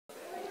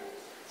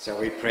So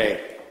we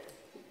pray.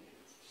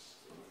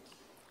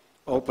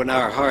 Open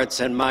our hearts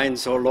and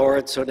minds, O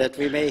Lord, so that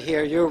we may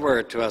hear your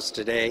word to us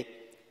today.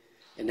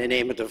 In the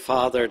name of the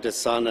Father, the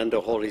Son, and the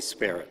Holy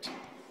Spirit.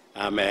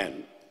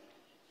 Amen.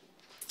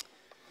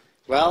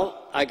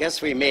 Well, I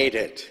guess we made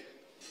it.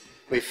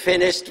 We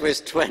finished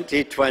with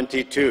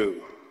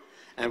 2022,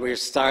 and we're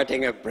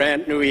starting a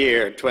brand new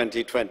year,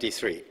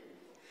 2023.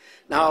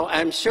 Now,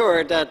 I'm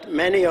sure that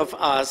many of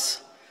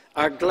us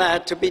are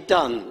glad to be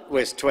done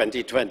with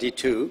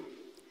 2022,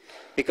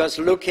 because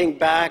looking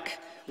back,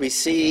 we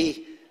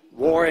see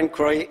war in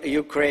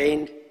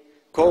Ukraine,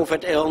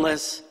 COVID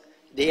illness,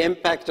 the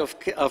impact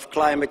of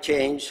climate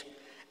change,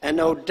 and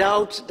no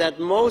doubt that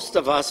most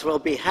of us will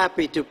be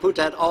happy to put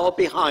that all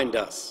behind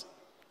us.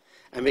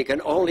 And we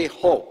can only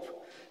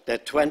hope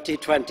that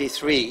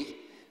 2023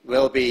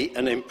 will be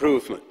an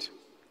improvement.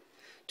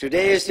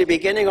 Today is the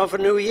beginning of a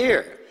new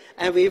year,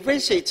 and we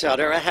wish each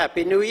other a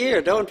happy new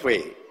year, don't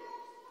we?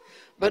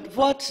 But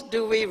what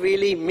do we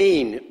really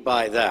mean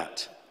by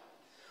that?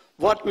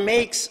 What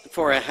makes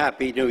for a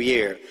happy new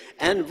year?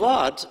 And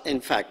what,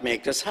 in fact,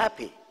 makes us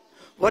happy?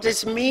 What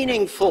is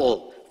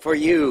meaningful for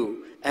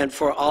you and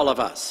for all of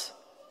us?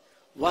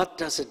 What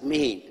does it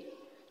mean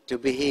to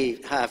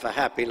have a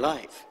happy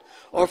life?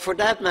 Or for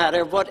that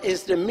matter, what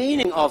is the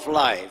meaning of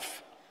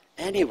life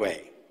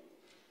anyway?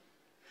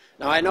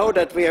 Now, I know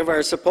that we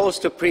were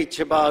supposed to preach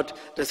about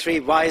the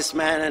 3 wise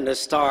men and the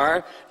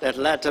star that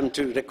led them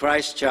to the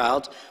Christ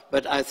child,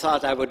 but I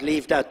thought I would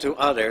leave that to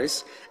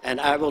others,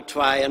 and I will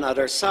try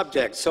another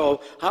subject.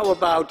 So how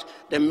about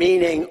the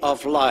meaning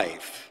of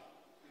life?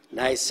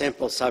 Nice,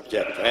 simple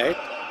subject, right?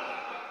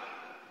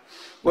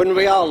 Wouldn't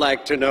we all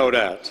like to know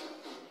that?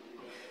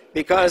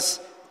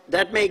 Because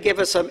that may give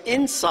us some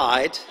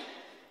insight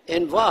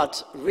in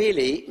what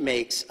really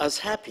makes us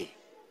happy.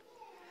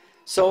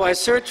 So I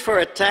searched for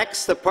a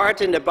text, the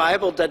part in the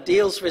Bible that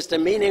deals with the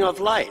meaning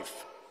of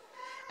life.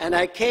 And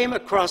I came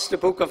across the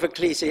book of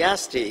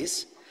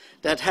Ecclesiastes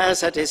that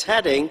has at its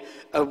heading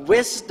a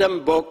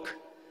wisdom book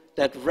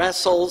that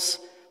wrestles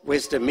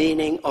with the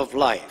meaning of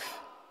life.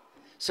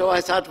 So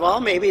I thought, well,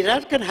 maybe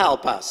that can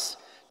help us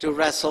to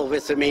wrestle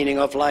with the meaning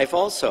of life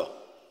also.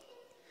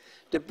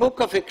 The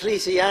book of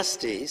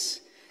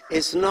Ecclesiastes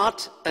is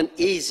not an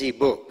easy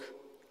book.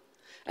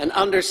 And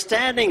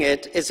understanding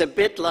it is a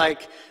bit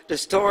like the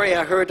story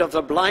I heard of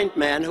a blind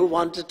man who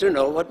wanted to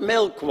know what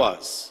milk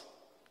was.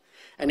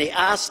 And he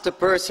asked the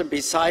person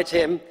beside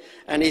him,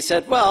 and he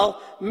said,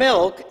 well,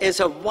 milk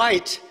is a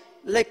white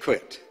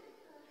liquid.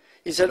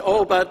 He said,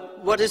 oh,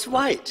 but what is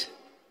white?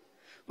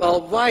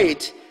 Well,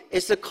 white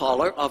is the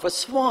color of a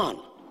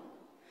swan.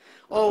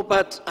 Oh,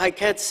 but I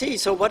can't see,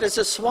 so what is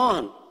a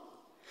swan?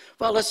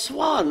 Well, a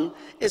swan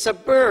is a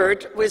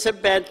bird with a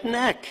bent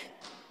neck.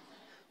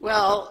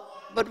 Well,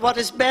 but what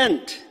is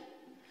bent?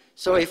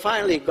 So he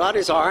finally got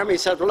his arm. He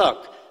said,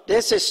 look,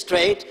 this is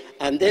straight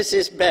and this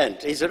is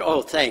bent. He said,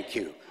 oh, thank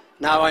you.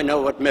 Now I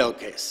know what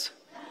milk is.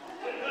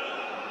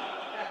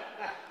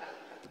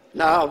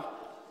 Now,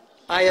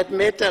 I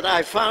admit that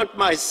I found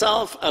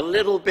myself a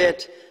little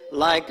bit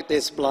like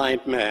this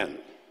blind man.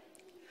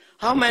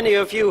 How many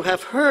of you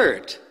have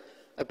heard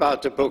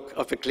about the book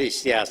of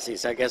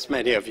Ecclesiastes? I guess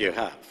many of you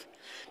have.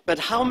 But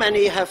how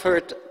many have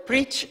heard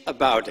preach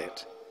about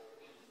it?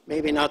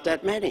 Maybe not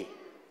that many.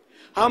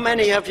 How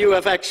many of you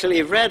have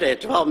actually read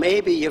it? Well,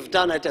 maybe you've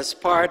done it as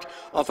part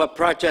of a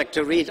project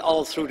to read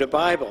all through the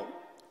Bible.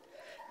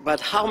 But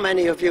how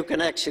many of you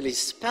can actually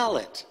spell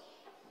it?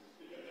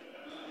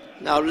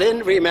 Now,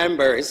 Lynn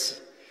remembers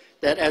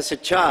that as a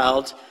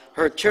child,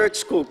 her church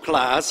school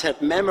class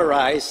had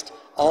memorized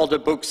all the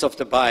books of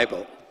the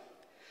Bible.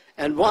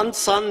 And one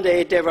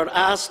Sunday, they were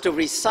asked to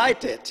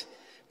recite it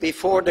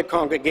before the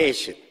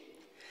congregation.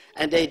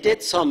 And they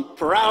did so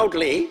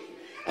proudly.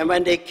 And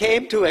when they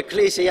came to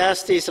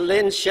Ecclesiastes,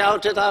 Lynn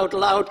shouted out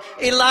loud,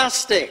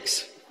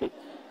 elastics.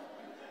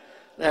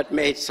 That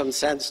made some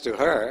sense to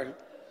her.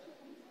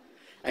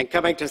 And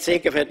coming to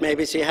think of it,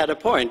 maybe she had a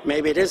point.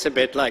 Maybe it is a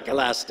bit like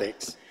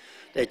elastics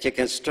that you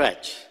can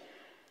stretch.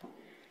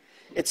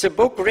 It's a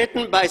book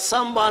written by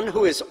someone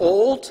who is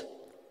old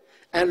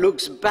and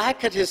looks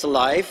back at his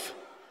life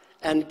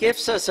and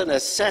gives us an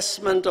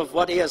assessment of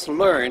what he has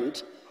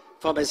learned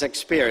from his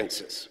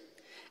experiences.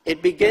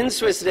 It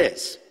begins with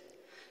this.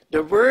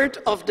 The word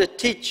of the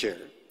teacher,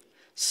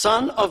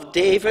 son of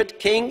David,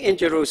 king in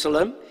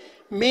Jerusalem,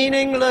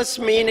 meaningless,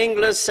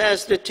 meaningless,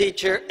 says the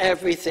teacher,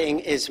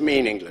 everything is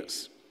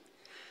meaningless.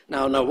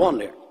 Now, no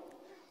wonder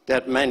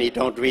that many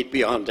don't read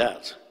beyond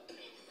that.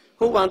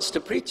 Who wants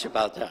to preach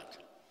about that?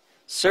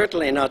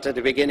 Certainly not at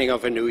the beginning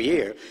of a new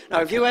year.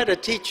 Now, if you had a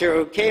teacher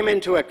who came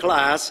into a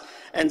class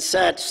and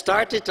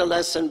started the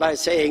lesson by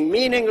saying,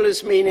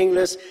 meaningless,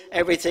 meaningless,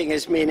 everything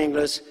is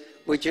meaningless,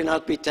 would you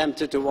not be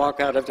tempted to walk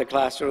out of the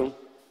classroom?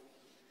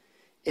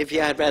 If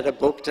you had read a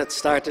book that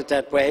started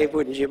that way,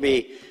 wouldn't you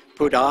be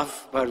put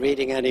off by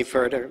reading any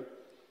further?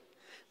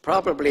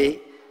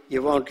 Probably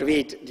you won't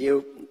read.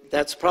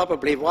 That's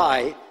probably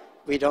why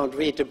we don't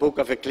read the book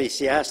of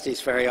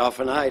Ecclesiastes very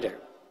often either.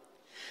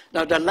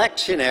 Now, the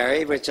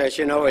lectionary, which, as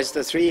you know, is the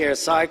 3-year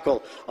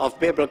cycle of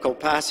biblical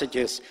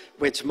passages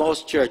which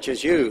most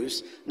churches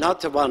use,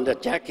 not the one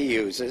that Jackie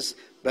uses,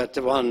 but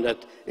the one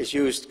that is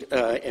used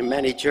in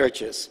many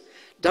churches,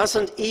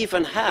 doesn't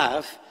even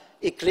have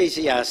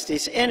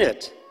Ecclesiastes in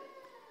it.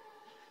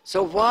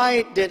 So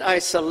why did I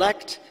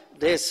select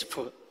this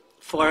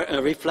for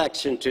a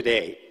reflection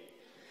today?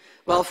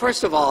 Well,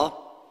 first of all,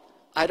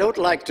 I don't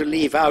like to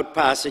leave out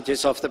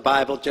passages of the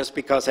Bible just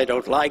because I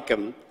don't like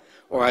them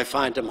or I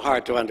find them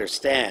hard to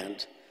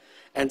understand.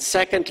 And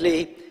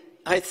secondly,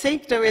 I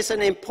think there is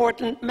an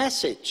important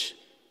message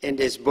in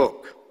this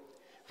book,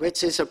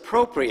 which is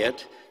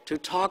appropriate to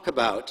talk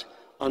about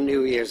on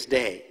New Year's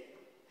Day.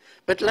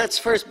 But let's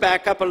first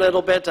back up a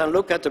little bit and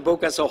look at the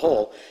book as a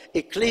whole.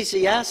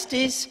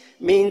 Ecclesiastes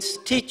means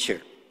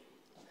teacher.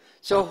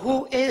 So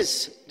who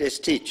is this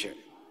teacher?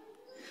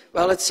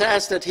 Well, it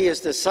says that he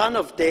is the son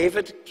of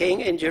David,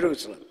 king in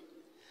Jerusalem.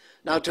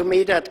 Now, to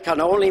me, that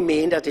can only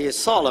mean that he is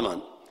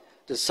Solomon,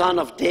 the son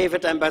of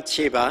David and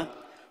Bathsheba,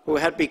 who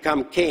had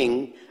become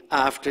king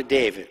after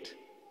David.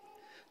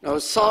 Now,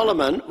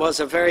 Solomon was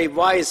a very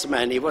wise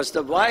man. He was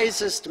the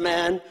wisest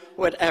man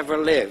who had ever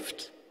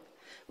lived.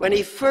 When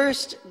he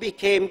first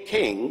became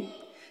king,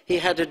 he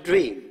had a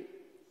dream.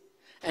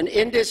 And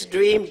in this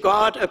dream,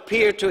 God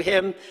appeared to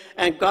him,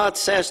 and God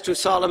says to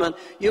Solomon,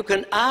 "You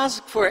can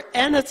ask for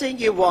anything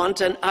you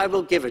want, and I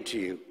will give it to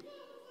you."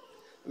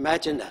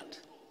 Imagine that.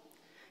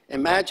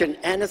 Imagine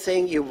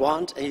anything you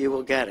want, and you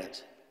will get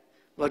it.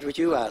 What would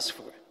you ask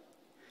for?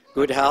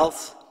 Good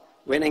health?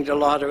 Winning the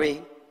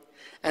lottery?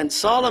 And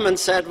Solomon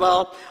said,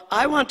 "Well,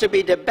 I want to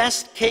be the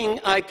best king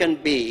I can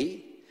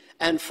be,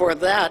 and for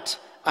that,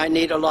 I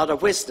need a lot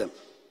of wisdom.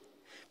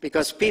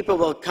 Because people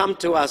will come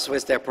to us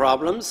with their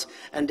problems,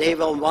 and they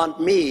will want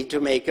me to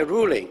make a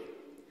ruling.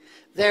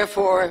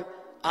 Therefore,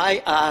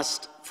 I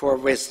asked for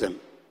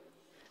wisdom,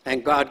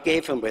 and God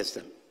gave him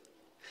wisdom.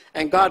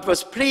 And God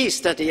was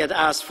pleased that he had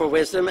asked for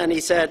wisdom, and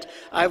he said,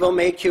 "I will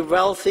make you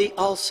wealthy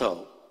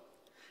also."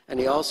 And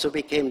he also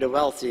became the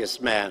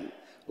wealthiest man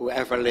who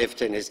ever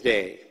lived in his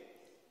day.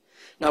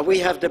 Now, we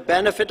have the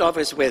benefit of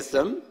his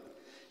wisdom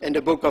in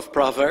the book of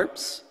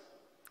Proverbs.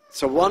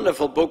 It's a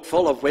wonderful book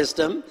full of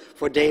wisdom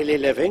for daily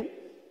living.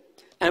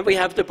 And we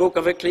have the book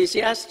of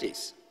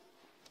Ecclesiastes.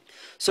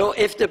 So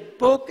if the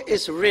book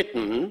is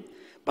written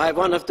by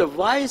one of the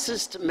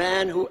wisest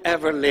men who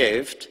ever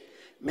lived,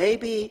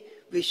 maybe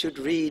we should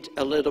read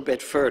a little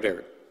bit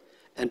further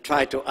and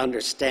try to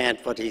understand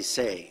what he's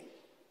saying.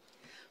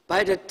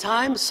 By the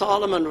time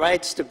Solomon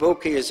writes the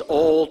book, he is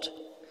old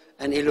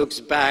and he looks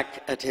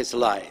back at his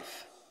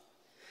life.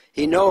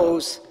 He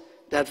knows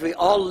that we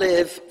all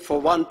live for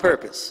one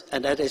purpose,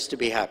 and that is to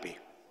be happy.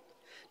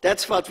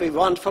 That's what we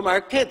want from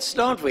our kids,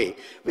 don't we?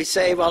 We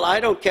say, "Well, I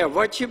don't care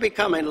what you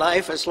become in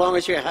life as long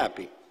as you're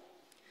happy."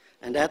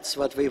 And that's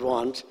what we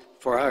want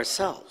for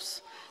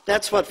ourselves.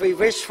 That's what we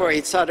wish for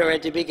each other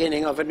at the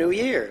beginning of a new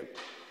year.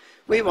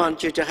 We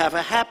want you to have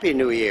a happy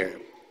new year.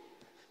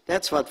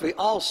 That's what we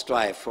all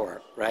strive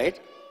for, right?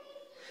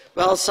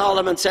 Well,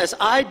 Solomon says,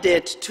 "I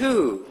did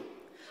too.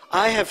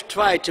 I have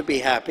tried to be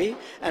happy,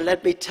 and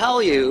let me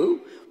tell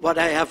you what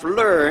I have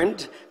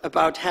learned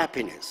about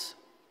happiness."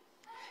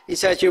 He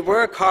says, "You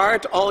work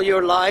hard all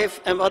your life,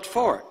 and what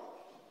for?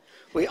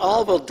 We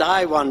all will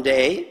die one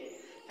day,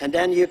 and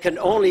then you can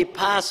only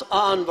pass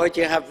on what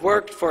you have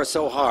worked for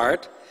so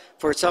hard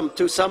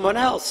to someone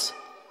else.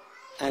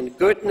 And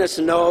goodness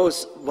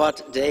knows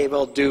what they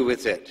will do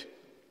with it.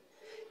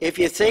 If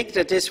you think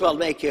that this will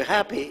make you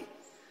happy,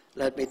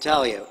 let me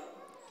tell you,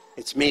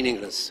 it's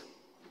meaningless."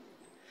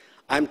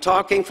 "I'm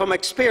talking from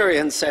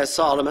experience," says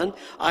Solomon.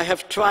 "I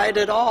have tried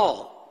it all.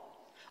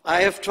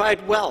 I have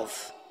tried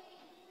wealth."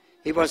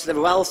 He was the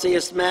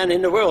wealthiest man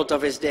in the world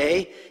of his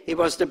day. He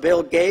was the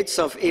Bill Gates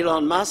of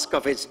Elon Musk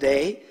of his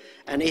day.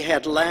 And he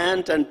had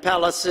land and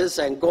palaces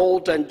and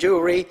gold and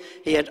jewelry.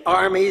 He had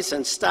armies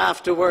and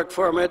staff to work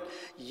for him.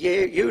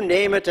 You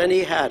name it, and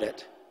he had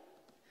it.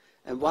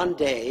 And one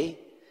day,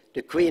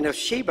 the Queen of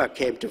Sheba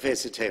came to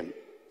visit him.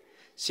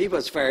 She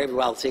was very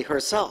wealthy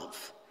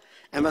herself.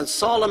 And when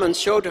Solomon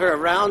showed her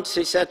around,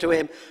 she said to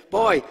him,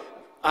 "Boy,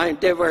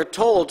 they were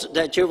told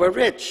that you were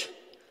rich,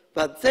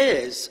 but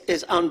this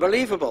is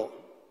unbelievable."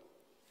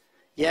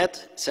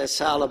 "Yet," says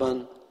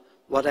Solomon,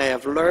 "what I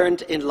have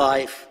learned in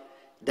life,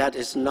 that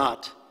is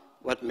not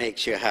what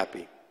makes you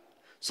happy."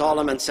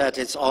 Solomon said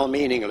it's all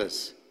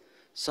meaningless.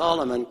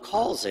 Solomon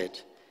calls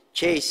it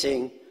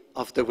chasing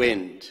of the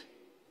wind.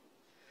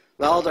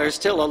 Well, there's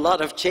still a lot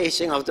of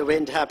chasing of the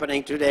wind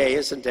happening today,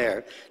 isn't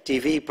there?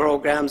 TV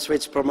programs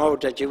which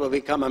promote that you will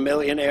become a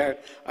millionaire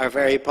are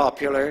very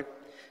popular.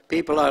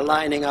 People are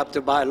lining up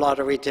to buy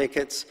lottery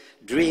tickets,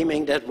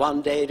 dreaming that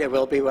one day they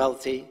will be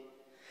wealthy.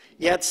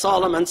 Yet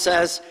Solomon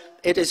says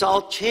it is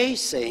all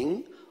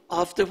chasing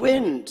of the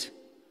wind.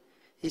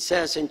 He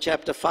says in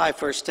chapter 5,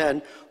 verse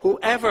 10,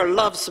 "Whoever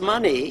loves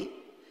money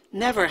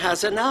never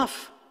has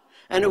enough,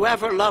 and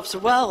whoever loves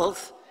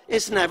wealth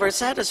is never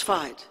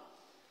satisfied."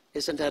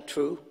 Isn't that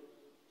true?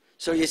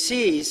 So you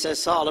see,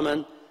 says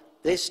Solomon,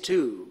 this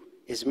too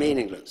is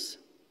meaningless.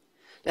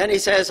 Then he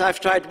says, I've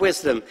tried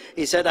wisdom.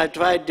 He said,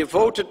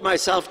 devoted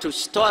myself to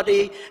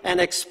study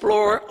and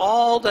explore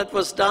all that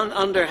was done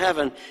under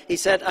heaven. He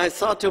said, I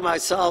thought to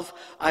myself,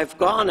 I've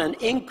gone and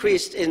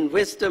increased in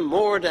wisdom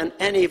more than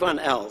anyone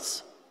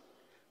else.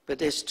 But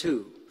this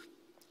too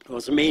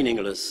was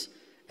meaningless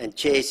and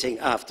chasing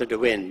after the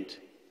wind.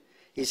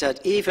 He said,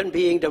 even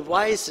being the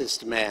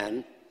wisest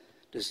man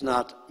does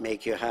not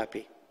make you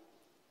happy.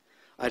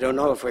 I don't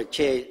know if we're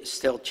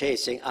still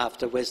chasing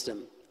after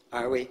wisdom,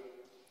 are we?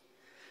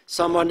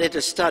 Someone did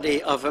a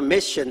study of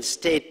mission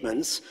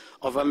statements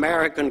of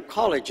American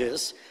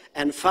colleges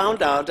and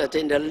found out that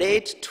in the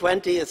late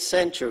 20th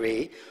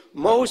century,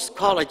 most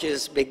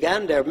colleges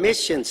began their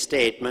mission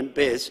statement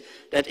with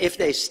that if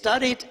they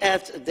studied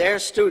at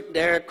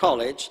their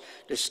college,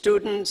 the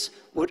students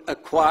would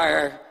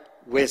acquire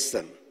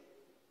wisdom.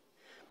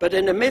 But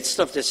in the midst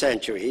of the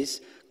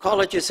centuries,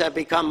 colleges have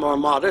become more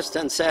modest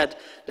and said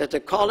that the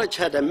college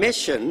had a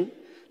mission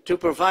to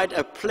provide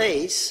a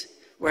place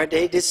where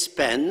they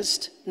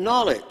dispensed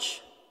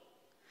knowledge.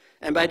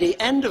 And by the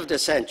end of the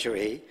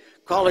century,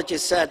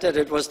 colleges said that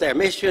it was their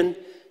mission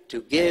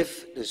to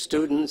give the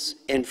students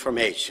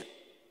information.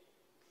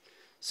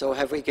 So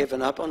have we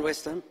given up on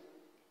wisdom?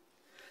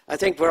 I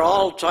think we're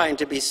all trying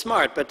to be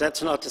smart, but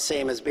that's not the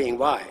same as being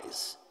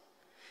wise.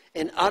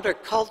 In other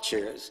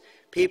cultures,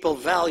 people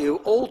value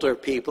older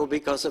people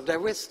because of their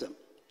wisdom.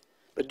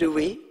 But do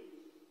we?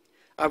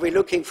 Are we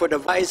looking for the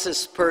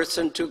wisest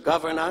person to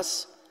govern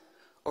us?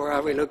 Or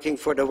are we looking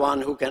for the one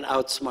who can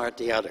outsmart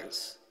the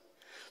others?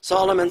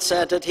 Solomon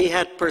said that he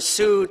had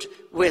pursued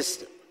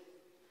wisdom.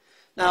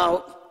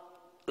 Now,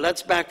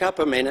 let's back up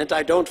a minute.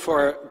 I don't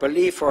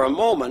believe for a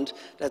moment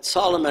that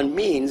Solomon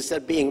means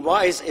that being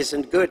wise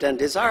isn't good and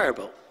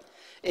desirable.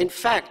 In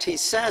fact, he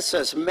says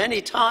this many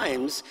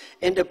times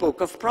in the book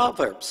of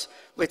Proverbs,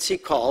 which he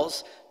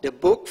calls the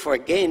book for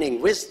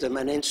gaining wisdom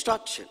and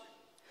instruction.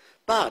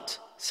 But,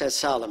 says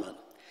Solomon,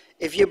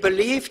 if you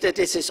believe that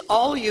this is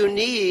all you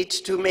need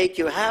to make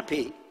you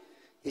happy,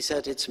 he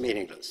said, it's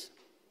meaningless.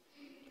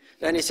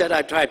 Then he said,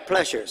 I tried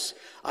pleasures.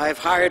 I've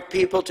hired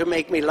people to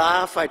make me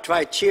laugh. I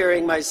tried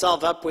cheering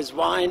myself up with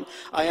wine.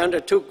 I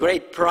undertook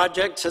great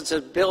projects such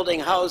as building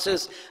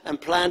houses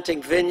and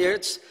planting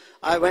vineyards.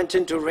 I went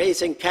into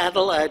raising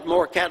cattle. I had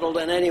more cattle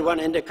than anyone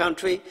in the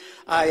country.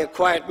 I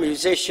acquired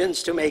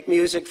musicians to make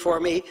music for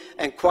me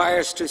and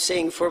choirs to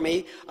sing for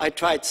me. I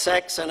tried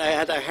sex, and I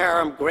had a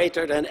harem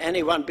greater than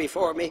anyone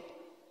before me.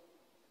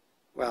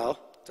 Well,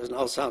 doesn't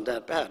all sound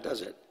that bad,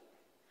 does it?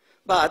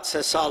 But,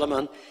 says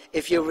Solomon,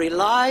 if you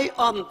rely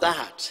on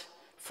that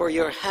for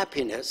your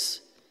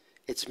happiness,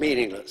 it's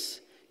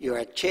meaningless. You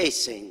are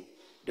chasing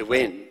the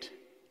wind.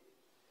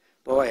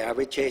 Boy, are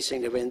we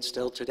chasing the wind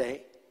still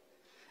today?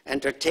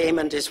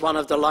 Entertainment is one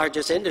of the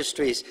largest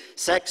industries.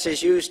 Sex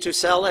is used to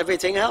sell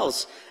everything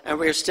else. And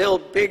we're still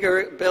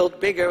build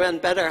bigger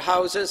and better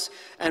houses.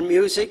 And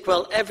music,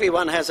 well,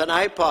 everyone has an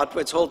iPod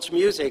which holds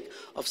music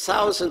of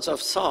thousands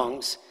of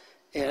songs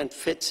and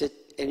fits it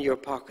in your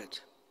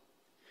pocket.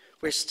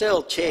 We're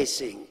still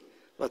chasing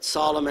what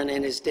Solomon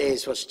in his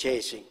days was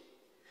chasing.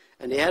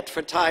 And the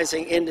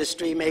advertising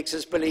industry makes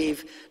us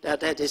believe that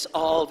that is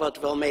all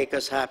what will make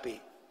us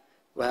happy.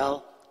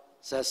 Well,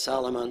 says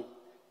Solomon,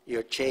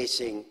 you're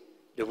chasing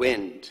the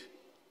wind.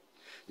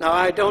 Now,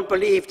 I don't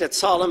believe that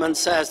Solomon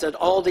says that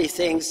all the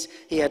things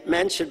he had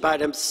mentioned by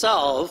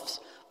themselves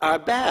are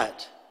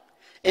bad.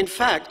 In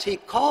fact, he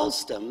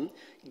calls them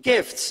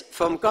gifts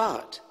from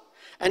God.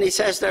 And he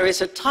says there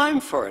is a time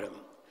for them.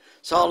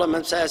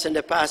 Solomon says in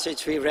the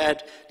passage we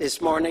read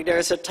this morning, there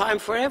is a time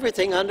for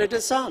everything under the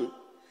sun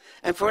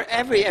and for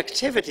every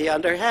activity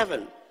under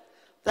heaven.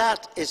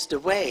 That is the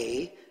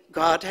way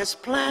God has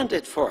planned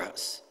it for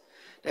us.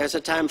 There's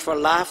a time for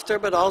laughter,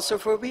 but also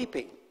for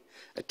weeping.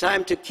 A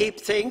time to keep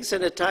things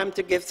and a time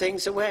to give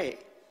things away.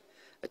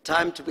 A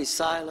time to be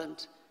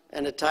silent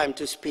and a time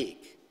to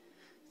speak.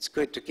 It's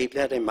good to keep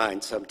that in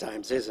mind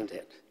sometimes, isn't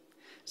it?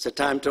 It's a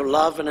time to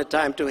love and a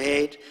time to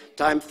hate,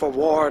 time for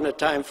war and a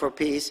time for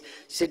peace.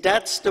 See,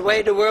 that's the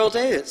way the world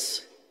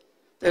is.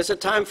 There's a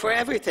time for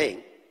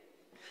everything.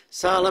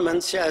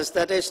 Solomon says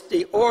that is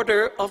the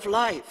order of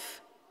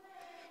life.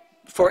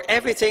 For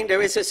everything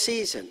there is a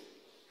season.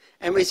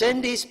 And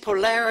within these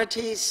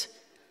polarities,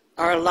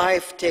 our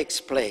life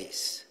takes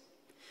place.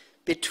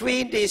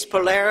 Between these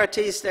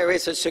polarities, there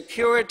is a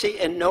security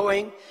in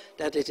knowing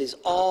that it is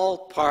all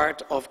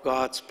part of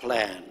God's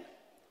plan.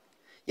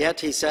 Yet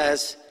he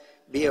says,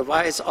 be a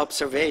wise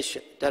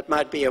observation. That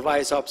might be a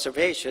wise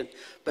observation,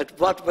 but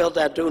what will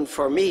that do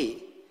for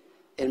me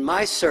in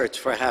my search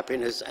for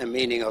happiness and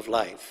meaning of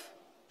life?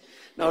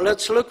 Now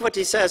let's look what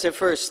he says in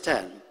verse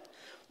 10.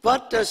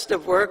 What does the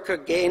worker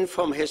gain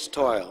from his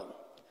toil?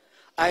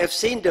 I have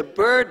seen the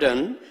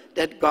burden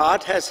that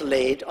God has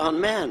laid on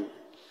man,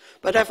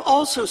 but I've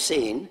also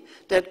seen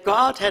that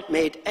God had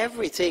made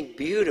everything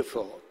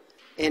beautiful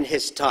in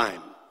his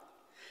time.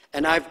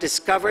 And I've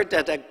discovered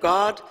that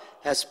God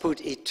has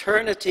put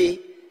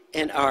eternity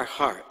in our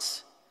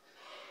hearts.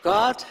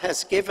 God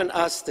has given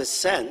us the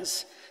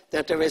sense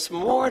that there is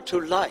more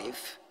to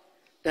life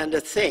than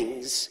the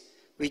things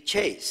we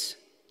chase,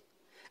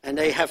 and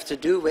they have to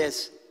do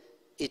with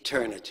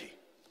eternity.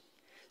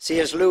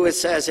 C.S. Lewis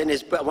says in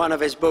one of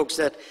his books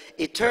that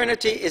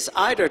eternity is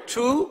either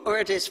true or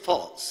it is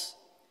false.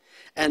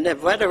 And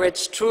that whether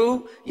it's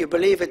true, you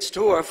believe it's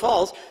true or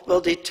false,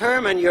 will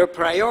determine your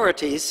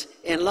priorities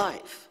in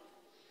life.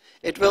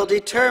 It will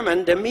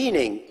determine the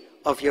meaning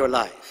of your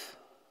life.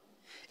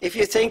 If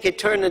you think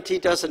eternity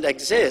doesn't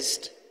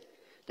exist,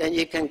 then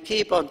you can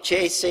keep on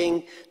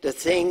chasing the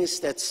things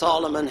that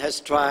Solomon has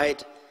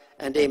tried,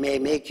 and they may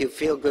make you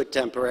feel good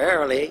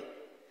temporarily,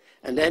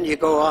 and then you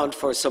go on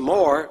for some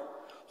more,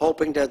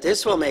 hoping that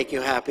this will make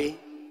you happy.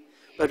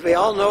 But we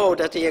all know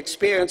that the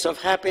experience of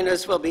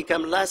happiness will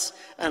become less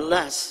and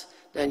less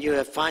than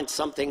you find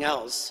something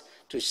else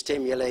to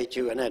stimulate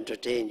you and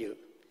entertain you.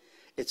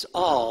 It's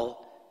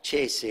all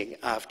chasing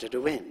after the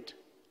wind.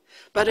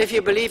 But if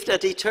you believe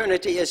that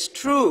eternity is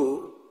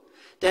true,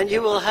 then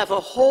you will have a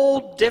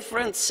whole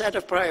different set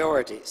of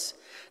priorities.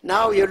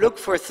 Now you look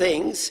for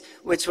things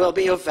which will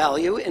be of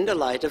value in the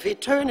light of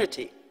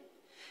eternity.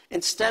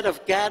 Instead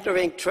of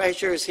gathering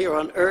treasures here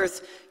on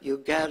earth, you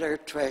gather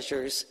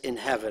treasures in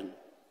heaven.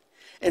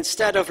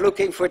 Instead of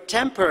looking for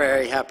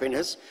temporary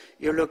happiness,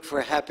 you look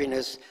for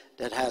happiness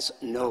that has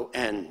no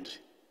end.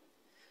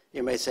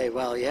 You may say,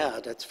 well, yeah,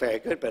 that's very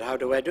good, but how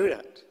do I do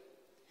that?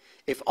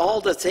 If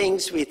all the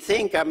things we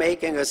think are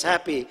making us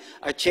happy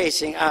are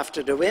chasing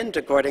after the wind,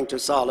 according to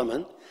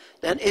Solomon,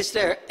 then is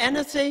there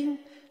anything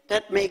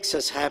that makes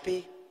us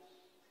happy?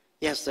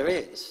 Yes, there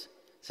is,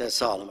 says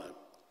Solomon.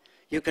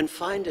 You can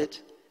find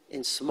it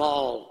in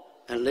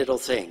small and little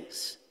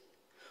things.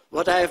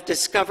 What I have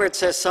discovered,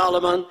 says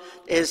Solomon,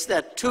 is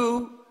that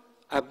two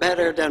are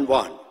better than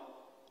one,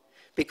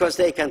 because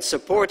they can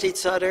support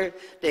each other,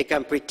 they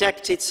can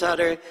protect each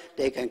other,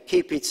 they can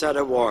keep each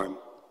other warm.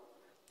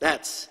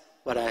 That's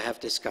what I have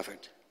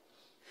discovered.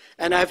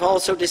 And I've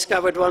also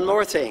discovered one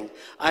more thing.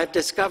 I've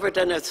discovered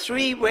that a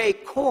three-way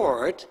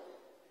cord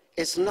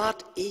is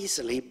not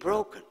easily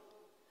broken.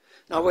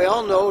 Now, we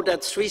all know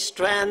that three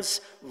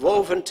strands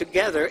woven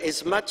together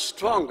is much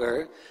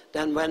stronger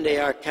than when they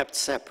are kept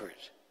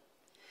separate.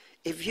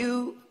 If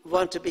you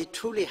want to be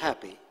truly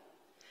happy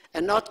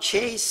and not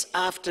chase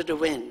after the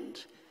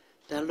wind,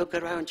 then look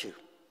around you.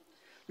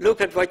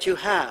 Look at what you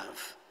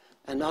have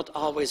and not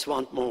always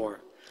want more.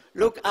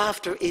 Look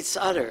after each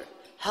other.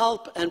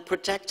 Help and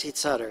protect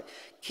each other.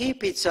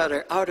 Keep each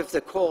other out of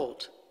the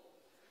cold.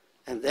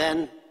 And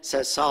then,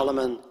 says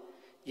Solomon,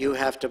 you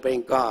have to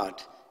bring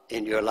God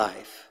in your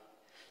life.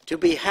 To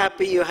be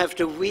happy, you have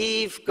to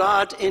weave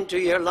God into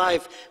your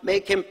life.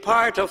 Make him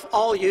part of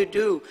all you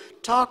do.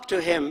 Talk to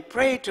him,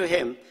 pray to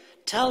him,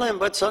 tell him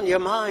what's on your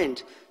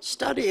mind.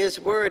 Study his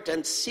word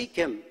and seek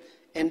him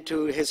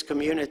into his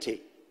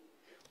community.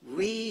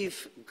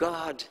 Weave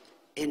God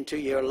into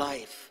your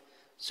life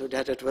so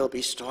that it will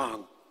be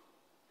strong.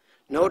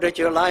 Know that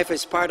your life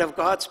is part of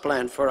God's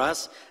plan for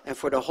us and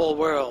for the whole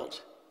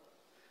world.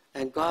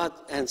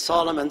 And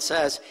Solomon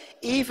says,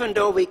 even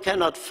though we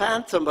cannot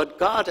fathom what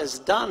God has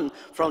done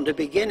from the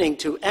beginning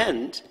to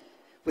end,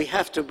 we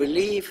have to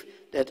believe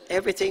that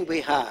everything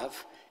we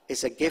have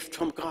is a gift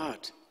from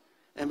God.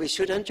 And we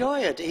should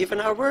enjoy it,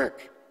 even our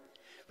work.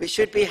 We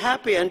should be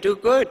happy and do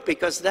good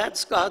because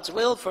that's God's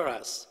will for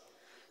us.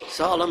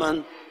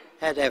 Solomon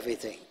had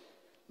everything.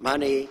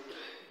 Money,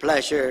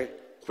 pleasure,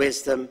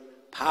 wisdom,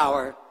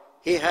 power.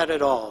 He had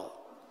it all.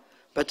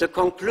 But the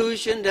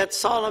conclusion that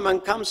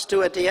Solomon comes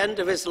to at the end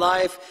of his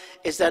life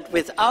is that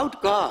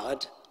without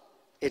God,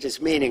 it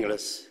is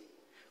meaningless.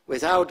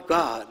 Without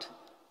God,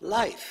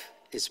 life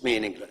is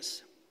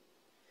meaningless.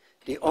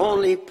 The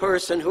only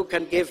person who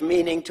can give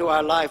meaning to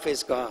our life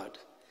is God.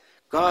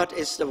 God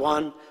is the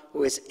one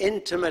who is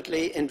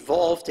intimately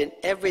involved in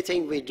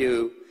everything we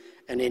do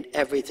and in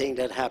everything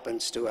that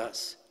happens to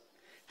us.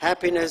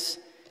 Happiness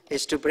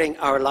is to bring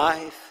our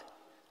life,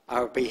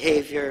 our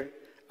behavior,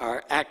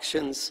 our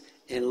actions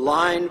in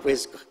line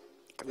with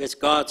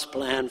God's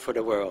plan for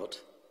the world.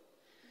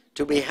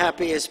 To be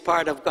happy is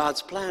part of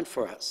God's plan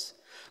for us.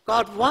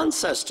 God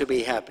wants us to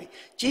be happy.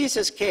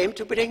 Jesus came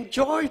to bring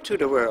joy to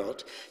the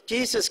world.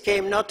 Jesus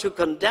came not to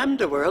condemn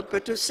the world,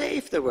 but to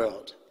save the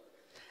world.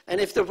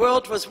 And if the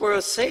world was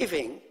worth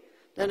saving,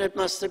 then it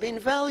must have been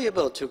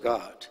valuable to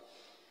God.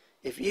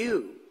 If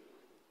you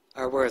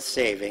are worth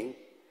saving,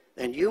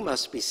 then you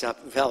must be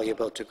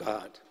valuable to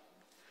God.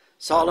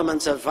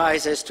 Solomon's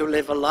advice is to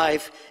live a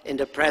life in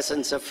the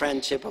presence of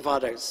friendship of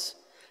others.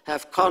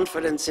 Have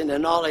confidence in the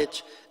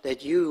knowledge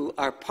that you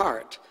are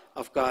part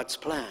of God's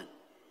plan.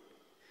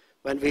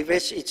 When we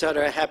wish each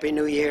other a happy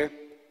new year,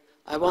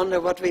 I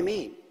wonder what we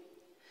mean.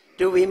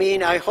 Do we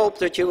mean, I hope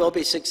that you will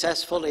be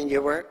successful in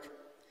your work?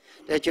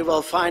 That you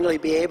will finally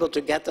be able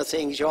to get the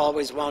things you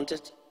always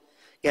wanted?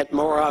 Get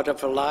more out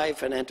of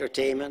life and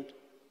entertainment?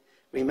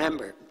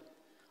 Remember,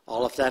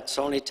 all of that's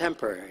only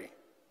temporary.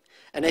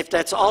 And if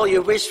that's all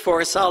you wish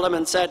for,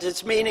 Solomon said,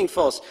 it's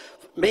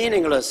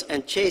meaningless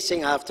and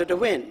chasing after the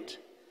wind.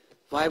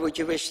 Why would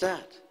you wish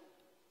that?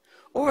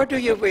 Or do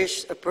you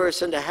wish a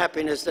person the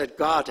happiness that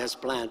God has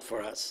planned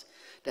for us?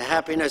 The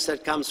happiness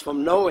that comes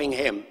from knowing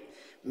him,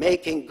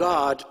 making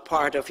God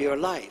part of your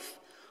life.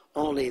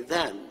 Only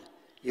then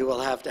you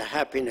will have the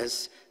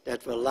happiness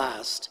that will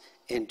last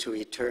into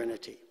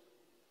eternity.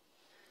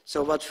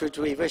 So what should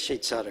we wish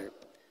each other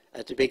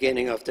at the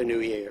beginning of the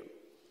new year?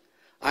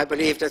 I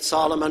believe that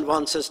Solomon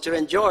wants us to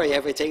enjoy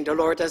everything the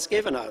Lord has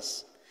given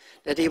us,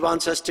 that he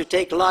wants us to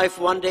take life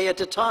one day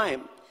at a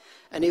time,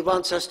 and he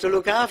wants us to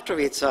look after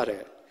each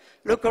other.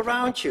 Look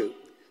around you,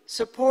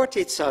 support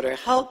each other,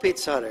 help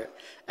each other,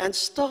 and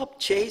stop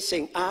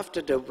chasing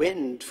after the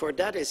wind, for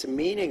that is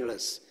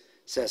meaningless,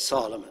 says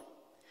Solomon.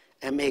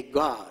 And make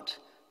God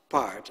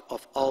part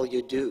of all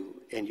you do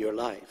in your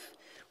life.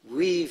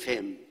 Weave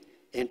him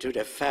into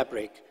the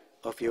fabric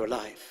of your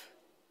life.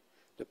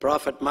 The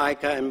prophet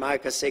Micah in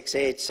Micah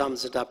 6:8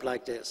 sums it up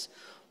like this.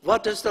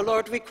 What does the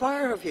Lord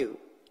require of you?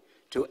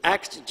 To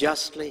act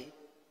justly,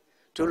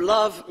 to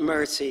love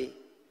mercy,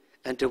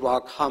 and to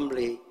walk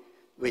humbly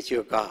with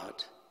your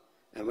God.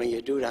 And when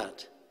you do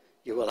that,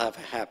 you will have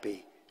a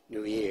happy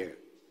new year.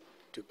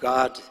 To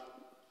God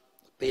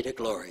be the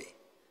glory.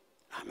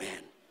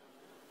 Amen.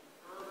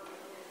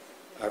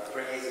 Our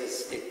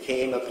praises, it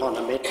came upon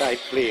a midnight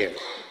clear,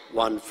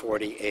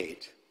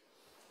 148.